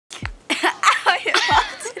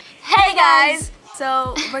guys!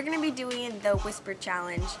 So we're gonna be doing the whisper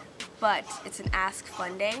challenge, but it's an Ask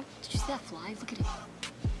Funday. Did you see that fly? Look at it.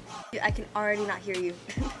 I can already not hear you.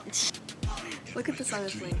 Look at the song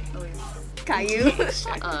that's playing. Oh wait. Caillou.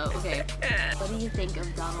 Okay. What do you think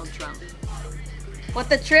of Donald Trump? What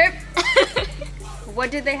the trip?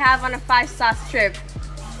 What did they have on a 5-sauce trip?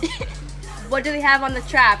 What do they have on the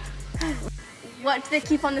trap? What do they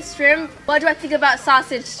keep on the shrimp? What do I think about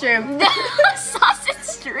sausage shrimp? Sausage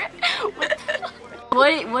strip?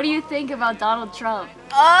 What do you think about Donald Trump?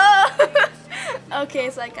 Oh! Okay,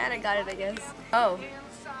 so I kind of got it, I guess. Oh,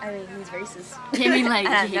 I mean, he's racist. I mean, like,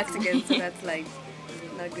 I'm Mexican, so that's like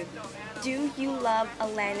not good. Do you love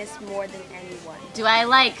Alanis more than anyone? Do I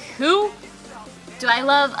like who? Do I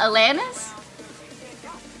love Alanis?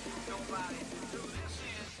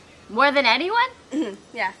 More than anyone?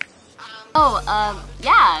 Yeah. Oh,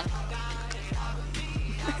 yeah.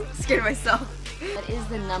 Scared myself. What is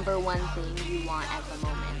the #1 thing you want at the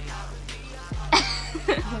moment?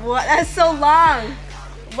 What? That's so long.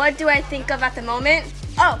 What do I think of at the moment?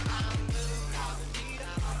 Oh.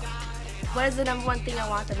 What is the #1 thing I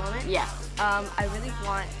want at the moment? Yeah. I really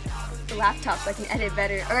want a laptop so I can edit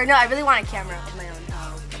better. Or no, I really want a camera of my own.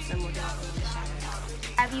 That's what I'm working on this channel.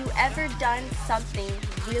 Have you ever done something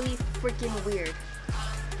really freaking weird?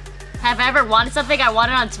 Have I ever wanted something I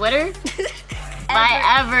wanted on Twitter?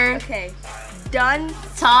 Ever. Okay. Done.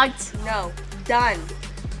 Talked. No. Done.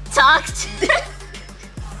 Talked.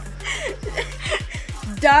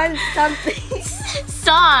 Done something.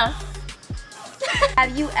 Saw.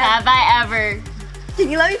 Have you ever? Have I ever? Can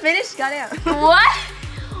you let me finish? Goddamn. What?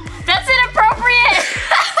 That's inappropriate.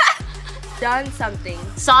 Done something.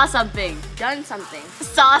 Saw something. Done something.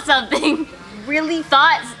 Saw something. Really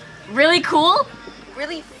Thought. Really cool.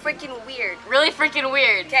 Really freaking weird. Really freaking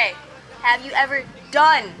weird. Okay. Have you ever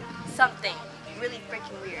done something really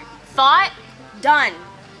freaking weird? Thought. Done.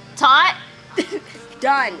 Taught.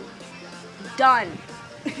 Done. Done.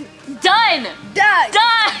 Done. Done.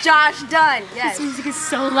 Done. Josh, done. Yes. This music is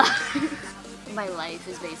so loud. My life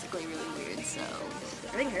is basically really weird, so.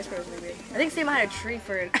 I think hairspray was really weird. I think staying behind a tree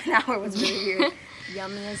for an hour was really weird.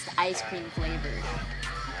 Yummiest ice cream flavor.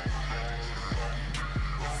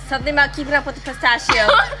 Something about keeping up with the pistachio.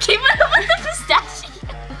 Keeping up with the pistachio.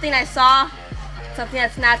 Something I saw. Something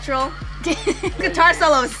that's natural. Guitar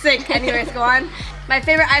solo is sick. Anyways, go on. My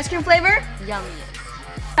favorite ice cream flavor?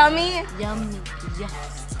 Yummiest. Yummy. Yummy.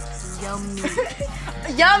 Yes. Yummy.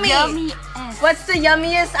 Yummy. Yummy. What's the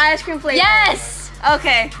yummiest ice cream flavor? Yes.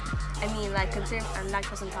 Okay. I mean, like, considering I'm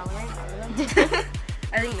lactose intolerant,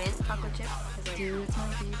 I think mint chocolate chip is like, Dude, it's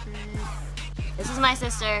my favorite. This is my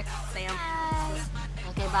sister. Sam.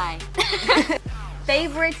 Okay, bye.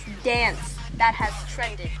 Favorite dance that has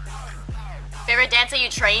trended? Favorite dance that you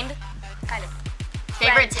trained? Kind of.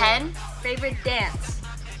 Favorite Trended. 10? Favorite dance.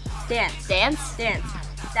 Dance. Dance? Dance.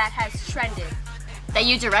 That has trended. That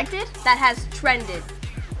you directed? That has trended.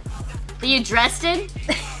 That you dressed in?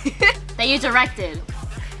 That you directed?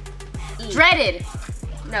 Dreaded?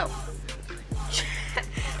 No.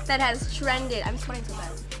 That has trended. I'm sweating so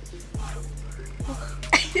bad.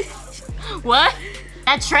 What?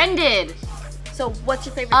 That trended. So what's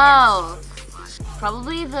your favorite Oh,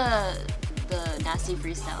 probably the nasty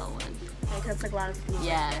freestyle one. dance? Okay, that's like a lot of music.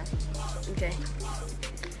 Yeah. Okay.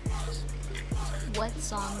 What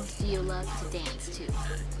songs do you love to dance to?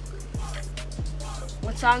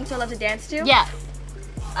 What songs do I love to dance to? Yeah.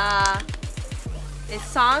 This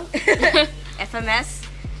song, FMS.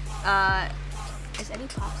 Is any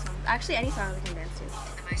pop song? Actually, any song I can dance to.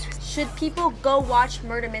 Should people go watch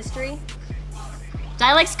Murder Mystery? Do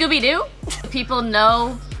I like Scooby-Doo? Do people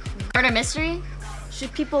know Murder Mystery?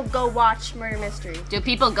 Should people go watch Murder Mystery? Do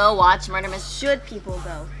people go watch Murder Mystery? Should people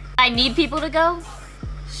go? I need people to go?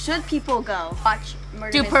 Should people go watch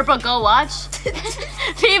Murder Do Mystery? purple go watch?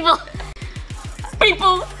 People.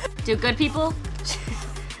 People. Do good people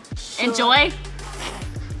enjoy?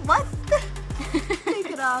 What? Take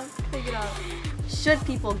it off. Take it off. Should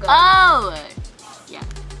people go? Oh. Yeah.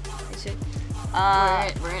 They should.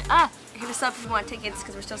 We're in. Hit us up if you want tickets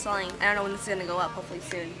because we're still selling. I don't know when this is gonna go up. Hopefully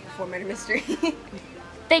soon before Murder Mystery.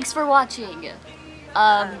 Thanks for watching.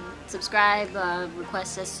 Subscribe.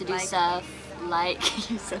 Request us to do stuff. Like.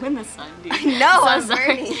 You're so in the sun, dude. No, So I'm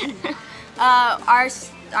sorry. burning.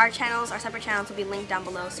 Our channels, our separate channels will be linked down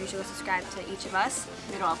below, so you should go subscribe to each of us.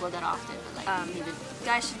 We don't upload that often, but like, You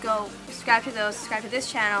guys should go subscribe to those, subscribe to this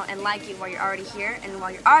channel, and like it while you're already here. And while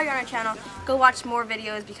you're already on our channel, go watch more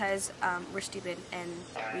videos because we're stupid and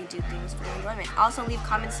we do things for your enjoyment. Also, leave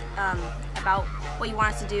comments about what you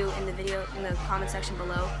want us to do in the video in the comment section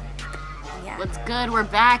below. Yeah. What's good? We're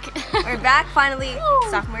back. We're back finally.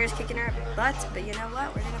 Sophomore year's kicking our butts, but you know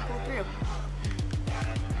what? We're gonna pull through.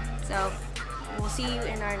 So we'll see you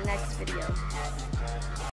in our next video.